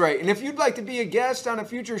 That's right. And if you'd like to be a guest on a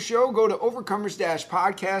future show, go to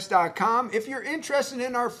overcomers-podcast.com. If you're interested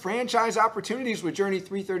in our franchise opportunities with Journey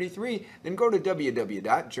 333, then go to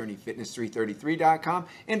www.journeyfitness333.com.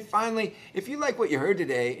 And finally, if you like what you heard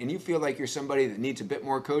today and you feel like you're somebody that needs a bit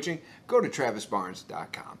more coaching, go to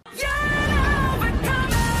travisbarnes.com. Yeah!